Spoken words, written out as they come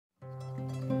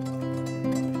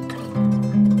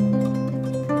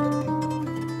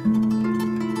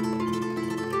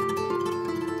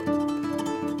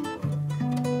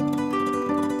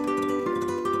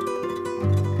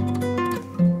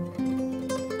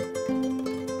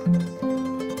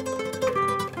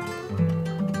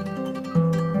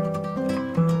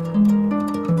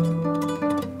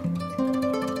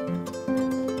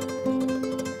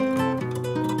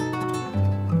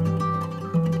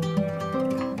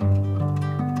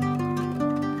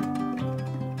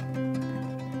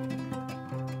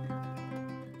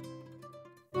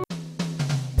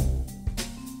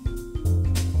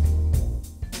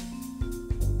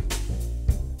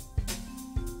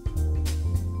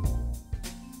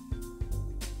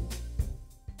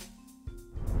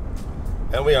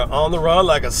And we are on the run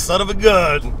like a son of a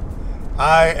gun.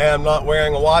 I am not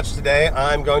wearing a watch today.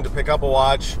 I'm going to pick up a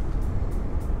watch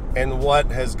in what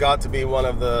has got to be one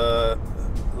of the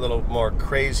little more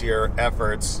crazier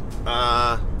efforts.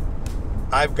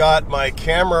 I've got my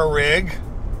camera rig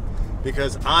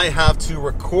because I have to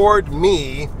record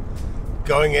me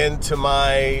going into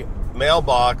my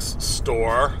mailbox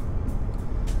store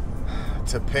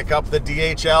to pick up the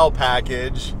DHL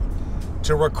package,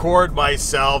 to record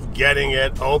myself getting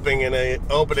it, opening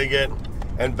it,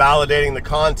 and validating the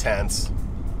contents.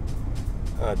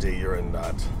 Oh, D, you're a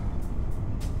nut.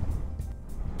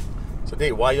 So,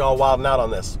 D, why y'all wilding out on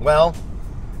this? Well,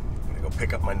 I'm gonna go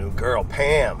pick up my new girl,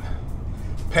 Pam.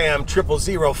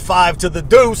 PAM00052 to the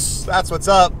deuce. That's what's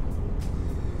up.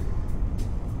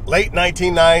 Late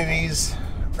 1990s,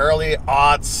 early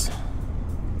aughts,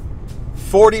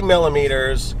 40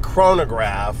 millimeters,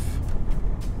 chronograph,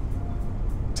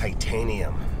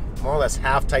 titanium. More or less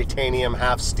half titanium,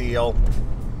 half steel.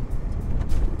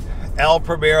 El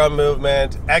Primero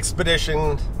movement,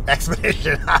 exhibition. I'm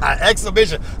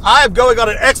going on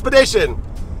an expedition.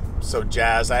 I'm so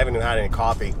jazzed. I haven't even had any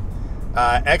coffee.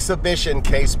 Exhibition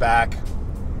case back,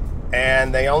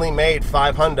 and they only made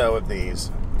 500 of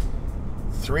these.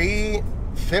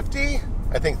 350,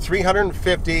 I think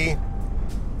 350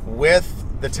 with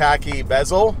the tacky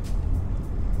bezel,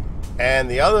 and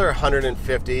the other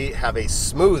 150 have a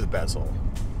smooth bezel,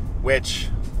 which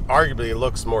arguably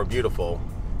looks more beautiful,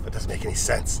 but doesn't make any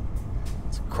sense.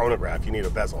 It's a chronograph, you need a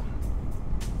bezel.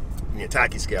 You need a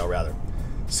tacky scale, rather.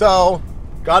 So,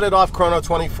 got it off Chrono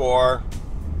 24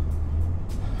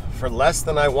 for less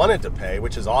than I wanted to pay,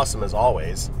 which is awesome as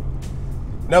always.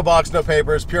 No box, no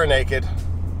papers, pure naked.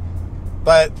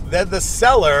 But then the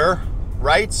seller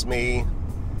writes me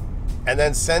and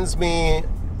then sends me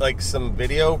like some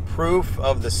video proof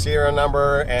of the serial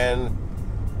number and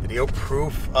video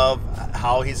proof of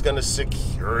how he's going to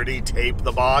security tape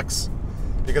the box.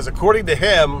 Because according to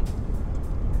him,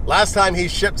 last time he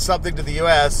shipped something to the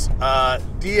US,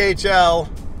 DHL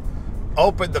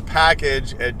opened the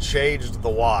package and changed the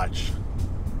watch.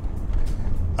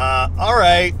 All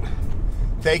right.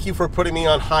 Thank you for putting me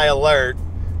on high alert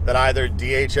that either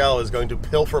DHL is going to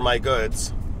pilfer my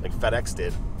goods, like FedEx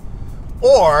did,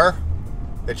 or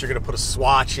that you're going to put a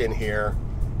swatch in here,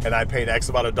 and I paid X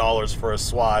amount of dollars for a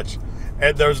swatch,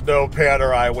 and there's no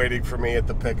Panerai waiting for me at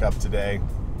the pickup today.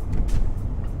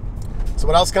 So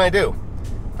what else can I do?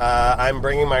 I'm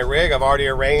bringing my rig. I've already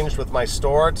arranged with my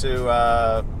store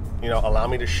to allow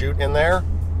me to shoot in there.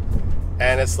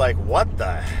 And it's like, what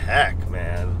the heck,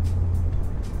 man?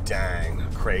 Dang,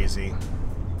 crazy.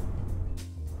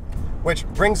 Which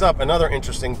brings up another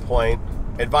interesting point,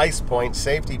 advice point,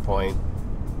 safety point.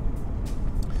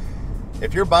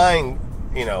 If you're buying,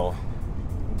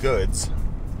 goods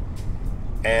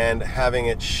and having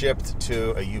it shipped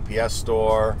to a UPS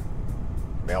store,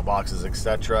 mailboxes,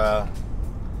 etc.,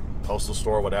 postal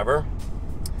store, whatever,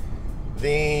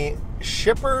 the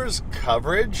shipper's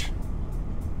coverage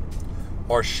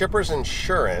or shipper's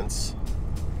insurance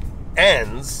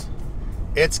ends.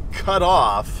 It's cut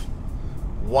off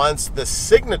once the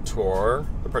signator,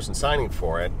 the person signing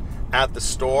for it, at the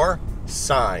store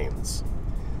signs.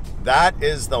 That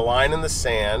is the line in the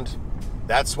sand.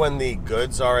 That's when the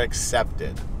goods are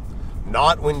accepted.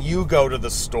 Not when you go to the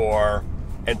store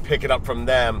and pick it up from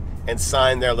them and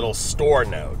sign their little store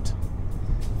note.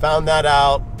 Found that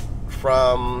out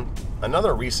from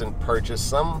another recent purchase.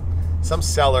 Some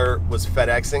seller was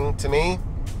FedExing to me.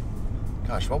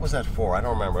 Gosh, what was that for? I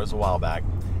don't remember. It was a while back.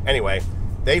 Anyway,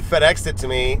 they FedExed it to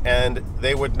me, and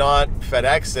they would not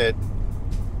FedEx it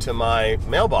to my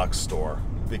mailbox store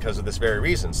because of this very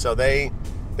reason. So they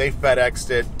FedExed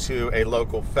it to a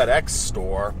local FedEx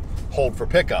store, hold for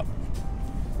pickup,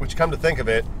 which, come to think of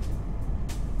it,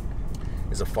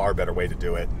 is a far better way to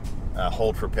do it.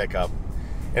 Hold for pickup.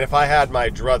 And if I had my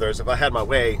druthers, if I had my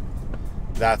way,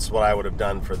 that's what I would have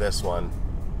done for this one.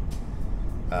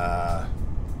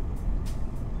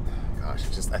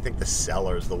 I think the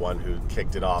seller is the one who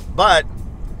kicked it off. But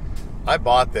I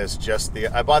bought this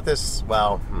I bought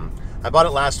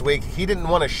it last week. He didn't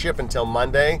want to ship until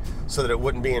Monday so that it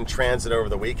wouldn't be in transit over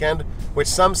the weekend, which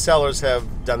some sellers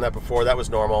have done that before. That was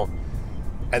normal.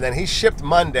 And then he shipped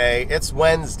Monday. It's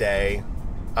Wednesday.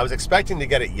 I was expecting to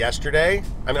get it yesterday.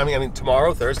 I mean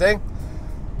tomorrow, Thursday.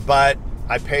 But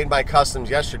I paid my customs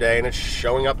yesterday, and it's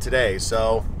showing up today.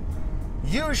 So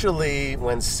usually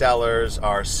when sellers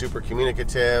are super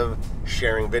communicative,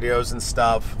 sharing videos and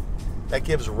stuff, that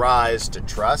gives rise to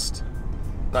trust.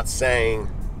 I'm not saying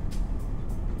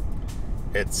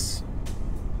it's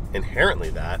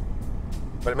inherently that,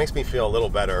 But it makes me feel a little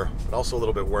better, but also a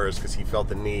little bit worse because he felt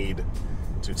the need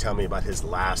to tell me about his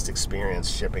last experience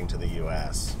shipping to the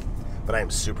US. But I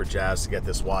am super jazzed to get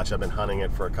this watch. I've been hunting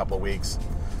it for a couple weeks.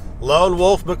 Lone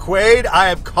Wolf McQuaid, I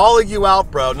am calling you out,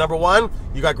 bro. Number one,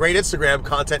 you got great Instagram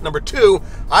content. Number two,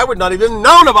 I would not even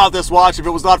known about this watch if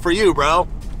it was not for you, bro.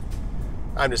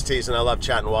 I'm just teasing. I love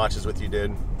chatting watches with you,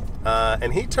 dude.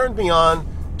 And he turned me on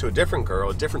to a different girl,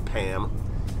 a different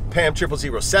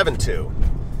PAM00052,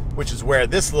 which is where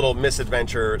this little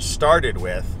misadventure started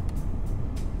with.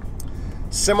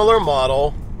 Similar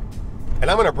model, and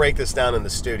I'm going to break this down in the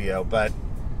studio, but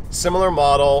similar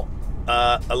model,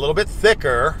 a little bit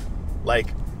thicker.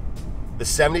 Like the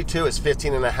 72 is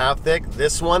 15.5 thick.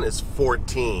 This one is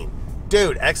 14.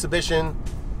 Dude, exhibition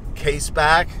case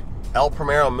back, El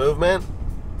Primero movement,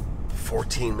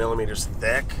 14 millimeters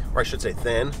thick, or I should say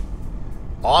thin.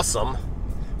 Awesome.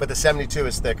 But the 72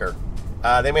 is thicker.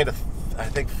 They made, I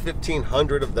think,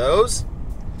 1,500 of those.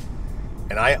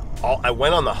 And I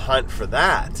went on the hunt for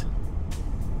that.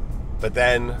 But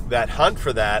then that hunt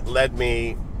for that led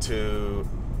me to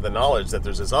the knowledge that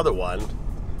there's this other one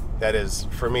that is,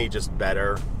 for me, just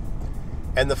better.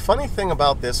 And the funny thing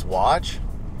about this watch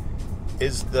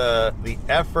is the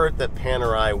effort that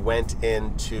Panerai went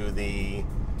into the,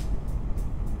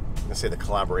 let's say the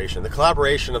collaboration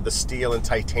of the steel and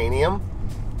titanium,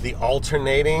 the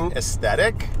alternating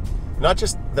aesthetic, not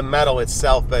just the metal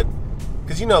itself, but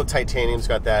because you know titanium's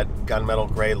got that gunmetal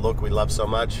gray look we love so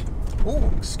much.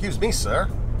 Ooh, excuse me, sir.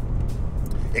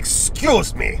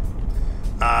 Excuse me.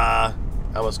 I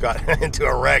almost got into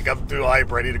a wreck. I'm too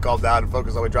hype, ready to calm down and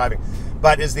focus on my driving.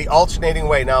 But is the alternating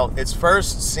way. Now, it's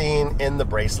first seen in the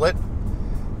bracelet,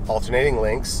 alternating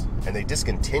links, and they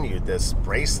discontinued this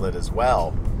bracelet as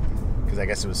well because I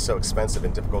guess it was so expensive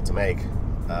and difficult to make.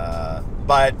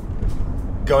 But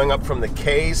going up from the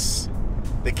case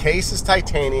is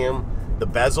titanium, the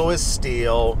bezel is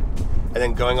steel, and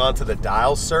then going on to the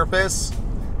dial surface,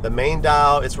 the main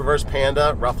dial, it's reverse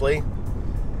panda, roughly.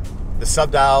 The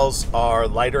sub-dials are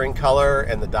lighter in color,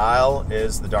 and the dial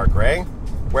is the dark gray.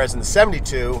 Whereas in the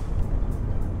 72,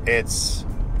 it's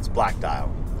black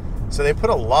dial. So they put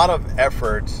a lot of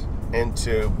effort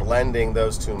into blending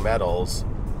those two metals.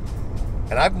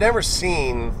 And I've never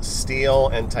seen steel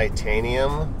and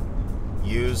titanium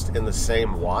used in the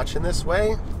same watch in this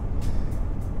way.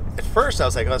 At first I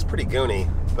was like, oh, that's pretty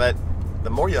goony. But the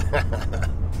more you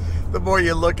the more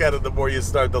you look at it, the more you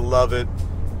start to love it.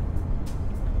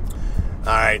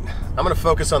 Alright, I'm going to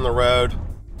focus on the road.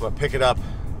 I'm going to pick it up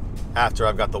after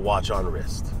I've got the watch on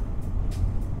wrist.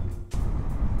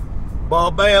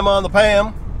 Bam on the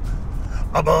Pam.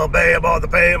 Bam on the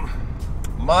Pam.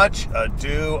 Much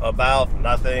ado about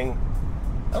nothing.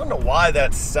 I don't know why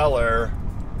that seller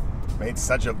made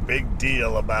such a big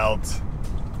deal about...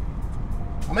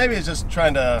 Maybe he's just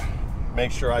trying to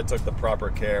make sure I took the proper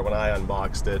care when I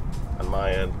unboxed it on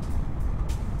my end.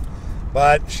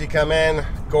 But she come in,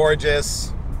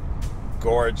 gorgeous,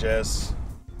 gorgeous.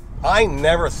 I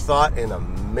never thought in a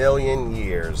million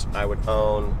years I would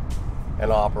own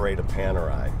and operate a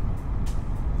Panerai.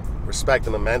 Respect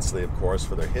them immensely, of course,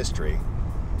 for their history.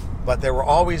 But they were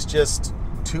always just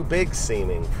too big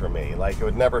seeming for me, like it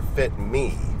would never fit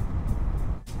me.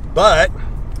 But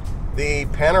the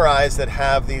Panerais that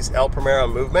have these El Primero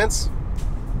movements,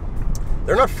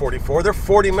 they're not 44, they're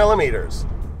 40 millimeters.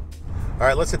 All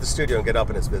right, let's hit the studio and get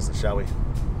up in its business, shall we?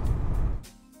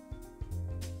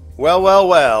 Well, well,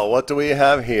 well, what do we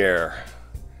have here?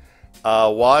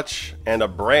 A watch and a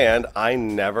brand I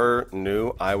never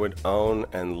knew I would own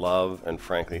and love and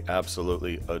frankly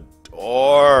absolutely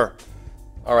adore.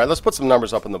 All right, let's put some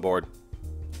numbers up on the board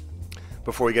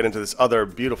before we get into this other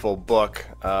beautiful book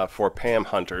for PAM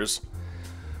hunters.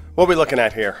 What are we looking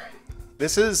at here?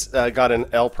 This is got an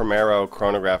El Primero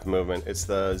chronograph movement. It's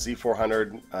the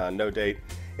Z400, no date.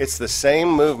 It's the same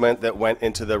movement that went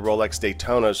into the Rolex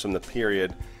Daytonas from the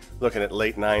period, looking at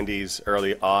late 90s,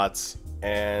 early aughts.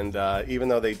 And even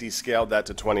though they descaled that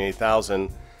to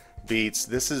 28,000 beats,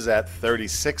 this is at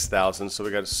 36,000. So we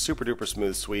got a super duper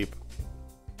smooth sweep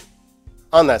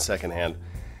on that second hand.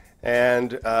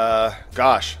 And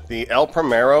gosh, the El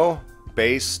Primero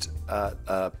based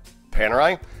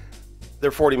Panerai,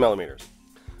 they're 40 millimeters,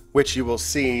 which you will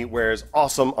see wears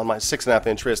awesome on my 6.5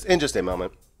 inch wrist in just a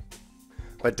moment.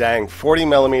 But dang, 40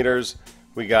 millimeters,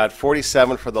 we got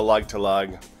 47 for the lug to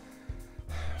lug,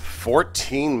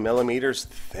 14 millimeters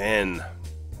thin.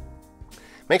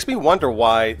 Makes me wonder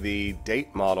why the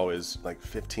date model is like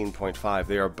 15.5.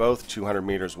 They are both 200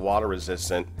 meters water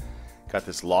resistant. Got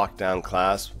this lockdown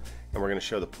clasp, and we're going to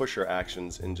show the pusher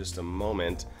actions in just a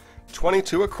moment.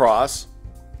 22 across,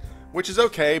 which is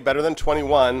okay, better than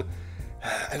 21.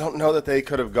 I don't know that they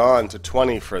could have gone to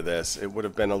 20 for this. It would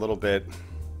have been a little bit,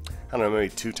 I don't know, maybe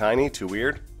too tiny, too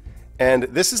weird. And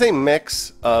this is a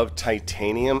mix of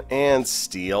titanium and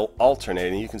steel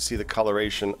alternating. You can see the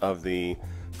coloration of the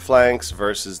flanks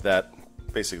versus that,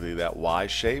 basically that Y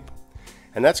shape.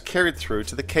 And that's carried through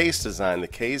to the case design. The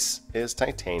case is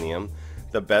titanium.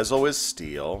 The bezel is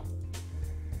steel.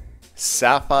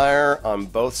 Sapphire on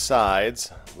both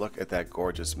sides. Look at that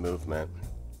gorgeous movement.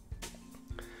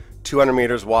 200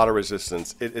 meters water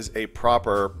resistance. It is a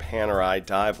proper Panerai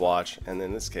dive watch, and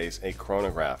in this case, a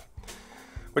chronograph,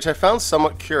 which I found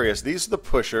somewhat curious. These are the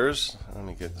pushers. Let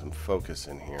me get some focus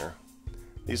in here.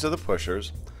 These are the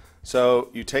pushers. So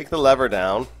you take the lever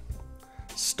down,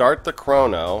 start the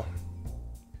chrono,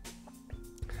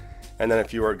 and then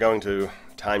if you were going to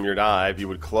time your dive, you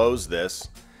would close this,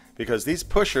 because these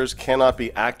pushers cannot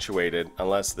be actuated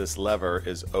unless this lever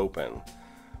is open.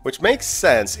 Which makes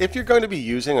sense if you're going to be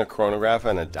using a chronograph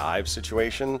in a dive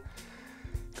situation.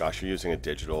 Gosh, you're using a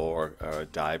digital or a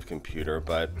dive computer,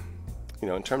 but you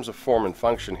know, in terms of form and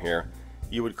function here,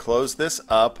 you would close this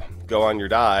up, go on your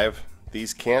dive.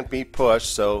 These can't be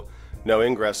pushed, so no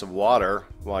ingress of water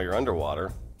while you're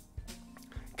underwater.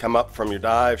 Come up from your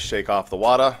dive, shake off the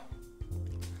water,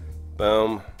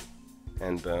 boom,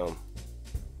 and boom.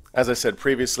 As I said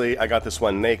previously, I got this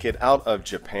one naked out of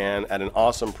Japan at an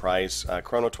awesome price.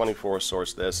 Chrono24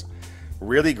 sourced this.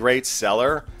 Really great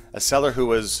seller. A seller who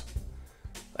was,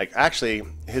 like, actually,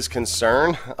 his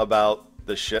concern about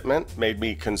the shipment made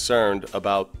me concerned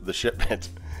about the shipment.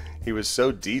 He was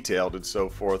so detailed and so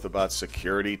forth about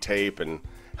security tape and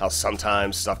how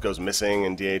sometimes stuff goes missing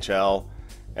in DHL.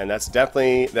 And that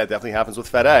definitely happens with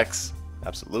FedEx.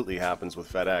 Absolutely happens with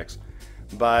FedEx.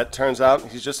 But turns out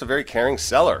he's just a very caring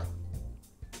seller.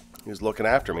 He was looking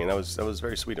after me, and that was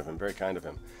very sweet of him, very kind of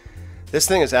him. This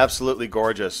thing is absolutely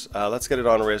gorgeous. Let's get it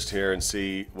on wrist here and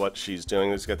see what she's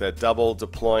doing. It's got that double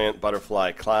deployant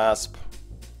butterfly clasp.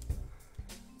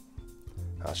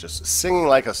 I was just singing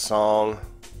like a song.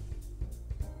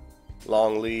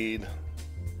 Long lead.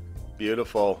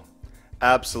 Beautiful.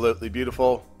 Absolutely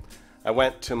beautiful. I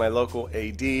went to my local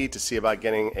AD to see about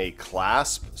getting a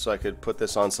clasp so I could put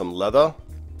this on some leather.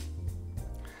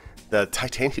 The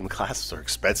titanium clasps are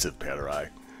expensive, Panerai.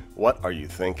 What are you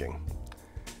thinking?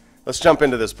 Let's jump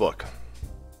into this book.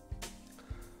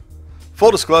 Full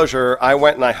disclosure, I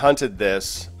went and I hunted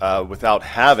this without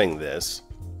having this,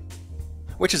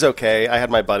 which is okay. I had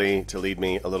my buddy to lead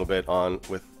me a little bit on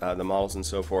with the models and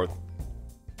so forth.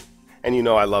 And you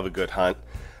know I love a good hunt.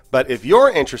 But if you're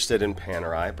interested in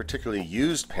Panerai, particularly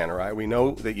used Panerai, we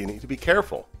know that you need to be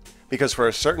careful. Because for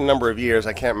a certain number of years,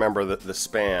 I can't remember the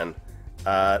span,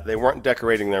 they weren't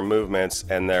decorating their movements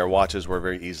and their watches were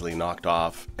very easily knocked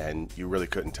off and you really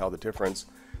couldn't tell the difference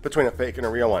between a fake and a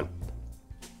real one.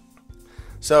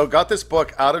 So got this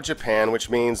book out of Japan, which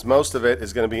means most of it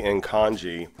is going to be in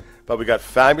kanji. But we got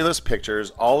fabulous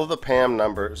pictures, all of the PAM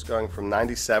numbers going from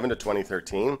 97 to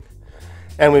 2013.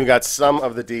 And we've got some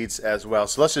of the deeds as well.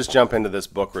 So let's just jump into this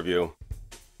book review.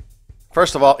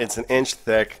 First of all, it's an inch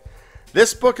thick.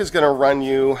 This book is going to run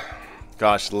you,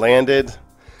 gosh, landed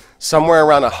somewhere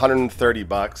around 130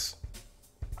 bucks,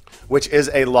 which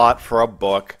is a lot for a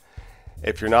book.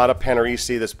 If you're not a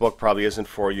Paneristi, this book probably isn't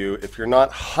for you. If you're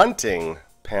not hunting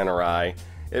Panerai,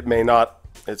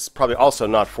 it's probably also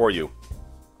not for you.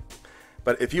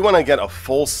 But if you want to get a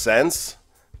full sense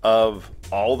of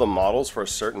all the models for a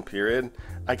certain period,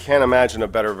 I can't imagine a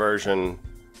better version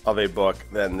of a book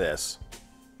than this.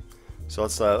 So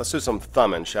let's do some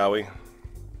thumbing, shall we?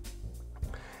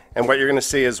 And what you're going to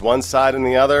see is one side and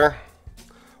the other,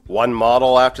 one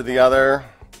model after the other,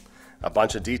 a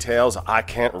bunch of details I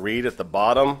can't read at the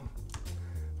bottom.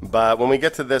 But when we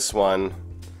get to this one,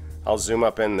 I'll zoom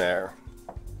up in there.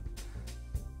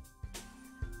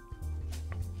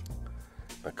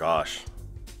 But gosh,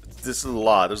 this is a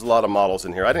lot. There's a lot of models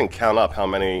in here. I didn't count up how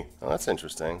many. Oh, that's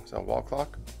interesting. Is that a wall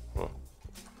clock? Oh.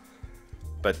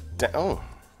 But, oh,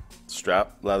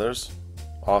 strap leathers.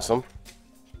 Awesome.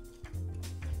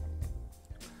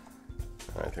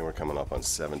 I think we're coming up on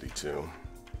 72.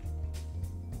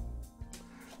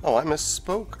 Oh, I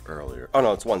misspoke earlier. Oh,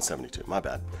 no, it's 172. My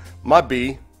bad. My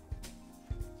B.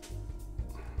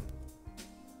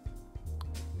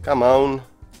 Come on.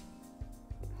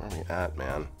 Where are we at,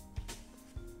 man?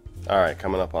 Alright,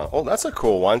 coming up on... Oh, that's a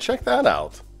cool one. Check that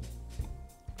out.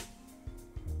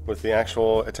 With the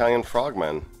actual Italian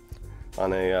frogman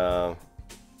on a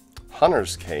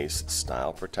hunter's case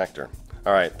style protector.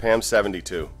 Alright,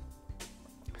 PAM00052.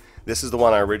 This is the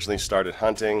one I originally started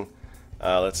hunting.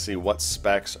 Let's see what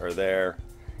specs are there.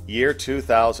 Year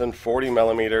 2000, 40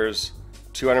 millimeters,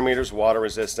 200 meters water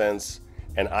resistance,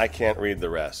 and I can't read the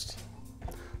rest.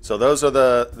 So those are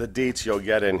the deets you'll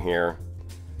get in here,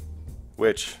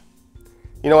 which,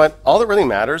 you know what, all that really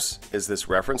matters is this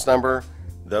reference number,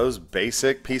 those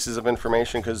basic pieces of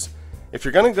information, because if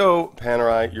you're going to go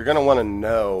Panerai, you're going to want to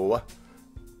know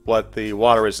what the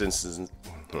water resistance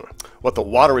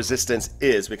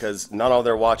is, because not all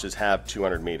their watches have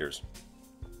 200 meters.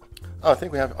 Oh, I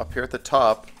think we have up here at the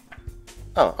top.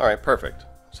 Oh, all right, perfect.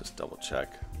 Let's just double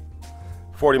check.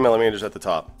 40 millimeters at the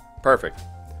top. Perfect.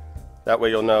 That way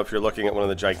you'll know if you're looking at one of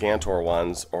the Gigantor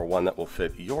ones or one that will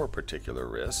fit your particular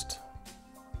wrist.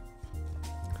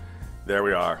 There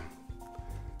we are.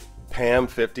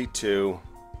 PAM00052.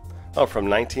 Oh, from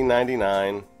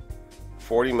 1999.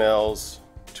 40 mils,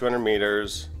 200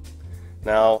 meters.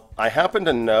 Now, I happen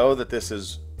to know that this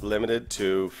is limited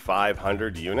to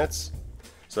 500 units.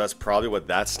 So that's probably what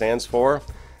that stands for.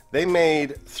 They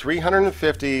made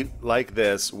 350 like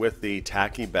this with the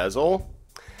tacky bezel.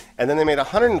 And then they made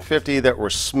 150 that were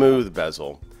smooth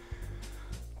bezel,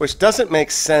 which doesn't make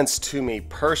sense to me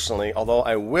personally, although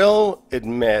I will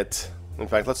admit, in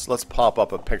fact, let's pop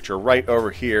up a picture right over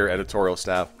here, editorial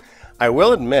staff. I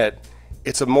will admit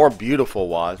it's a more beautiful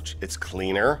watch. It's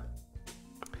cleaner.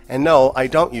 And no, I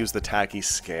don't use the tacky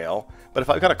scale, but if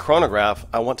I've got a chronograph,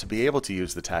 I want to be able to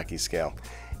use the tacky scale.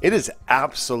 It is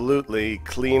absolutely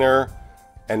cleaner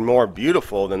and more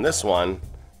beautiful than this one,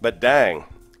 but dang,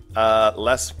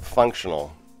 less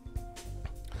functional.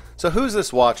 So who's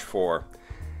this watch for?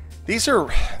 These are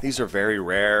very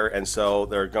rare, and so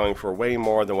they're going for way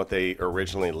more than what they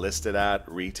originally listed at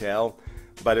retail.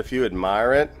 But if you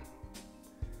admire it,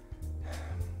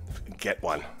 get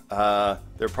one.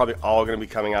 They're probably all going to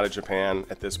be coming out of Japan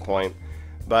at this point.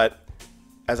 But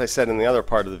as I said in the other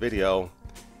part of the video,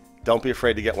 don't be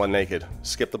afraid to get one naked.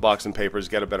 Skip the box and papers,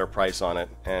 get a better price on it,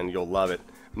 and you'll love it.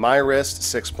 My wrist,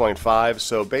 6.5.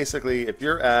 So basically, if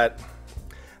you're at,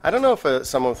 I don't know if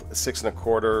someone with 6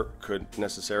 1/4 could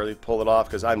necessarily pull it off,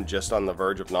 because I'm just on the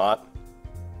verge of not.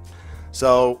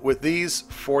 So with these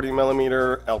 40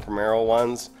 millimeter El Primero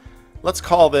ones, let's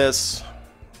call this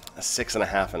a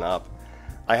 6.5 and up.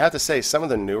 I have to say, some of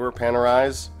the newer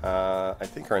Panerais, I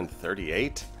think are in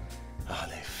 38. Oh,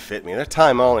 they fit me. They're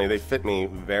time only. They fit me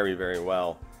very, very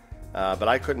well. But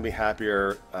I couldn't be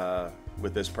happier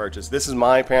with this purchase. This is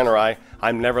my Panerai.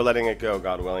 I'm never letting it go,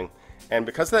 God willing. And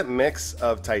because of that mix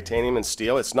of titanium and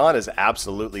steel, it's not as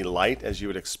absolutely light as you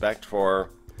would expect for,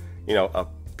 you know,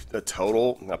 a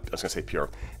total, I was going to say pure,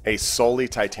 a solely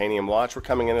titanium watch. We're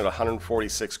coming in at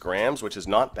 146 grams, which is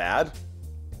not bad.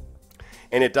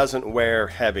 And it doesn't wear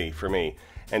heavy for me.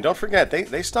 And don't forget,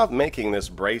 they stopped making this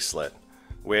bracelet,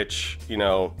 which, you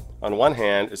know, on one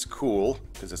hand is cool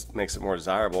because it makes it more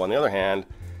desirable. On the other hand,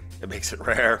 it makes it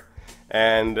rare.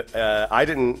 And I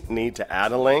didn't need to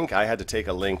add a link. I had to take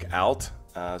a link out.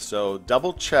 So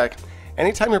double check.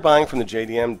 Anytime you're buying from the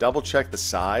JDM, double check the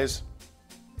size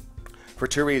for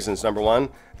two reasons. Number one,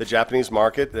 the Japanese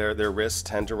market, their wrists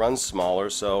tend to run smaller,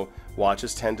 so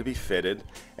watches tend to be fitted.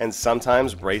 And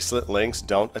sometimes bracelet links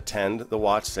don't attend the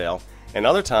watch sale. And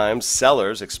other times,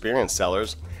 sellers, experienced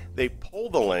sellers, they pull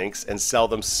the links and sell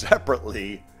them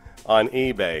separately on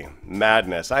eBay.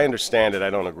 Madness. I understand it. I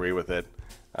don't agree with it.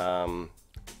 I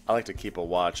like to keep a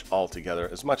watch all together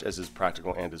as much as is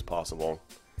practical and as possible,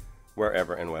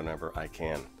 wherever and whenever I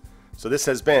can. So this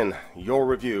has been your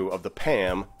review of the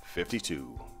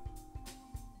PAM00052.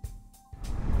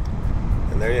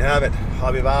 And there you have it.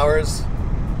 Hobby of Hours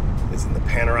is in the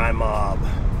Panerai mob.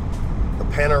 The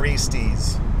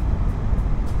Paneristis.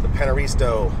 The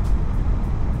Paneristo.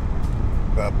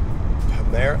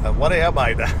 What am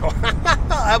I now?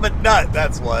 I'm a nut,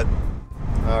 that's what.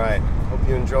 Alright, hope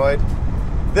you enjoyed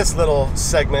this little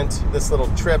segment, this little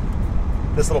trip,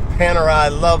 this little Panerai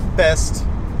love fest.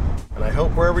 And I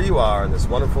hope wherever you are in this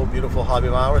wonderful, beautiful hobby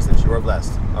of ours that you are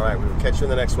blessed. Alright, we will catch you in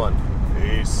the next one.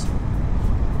 Peace.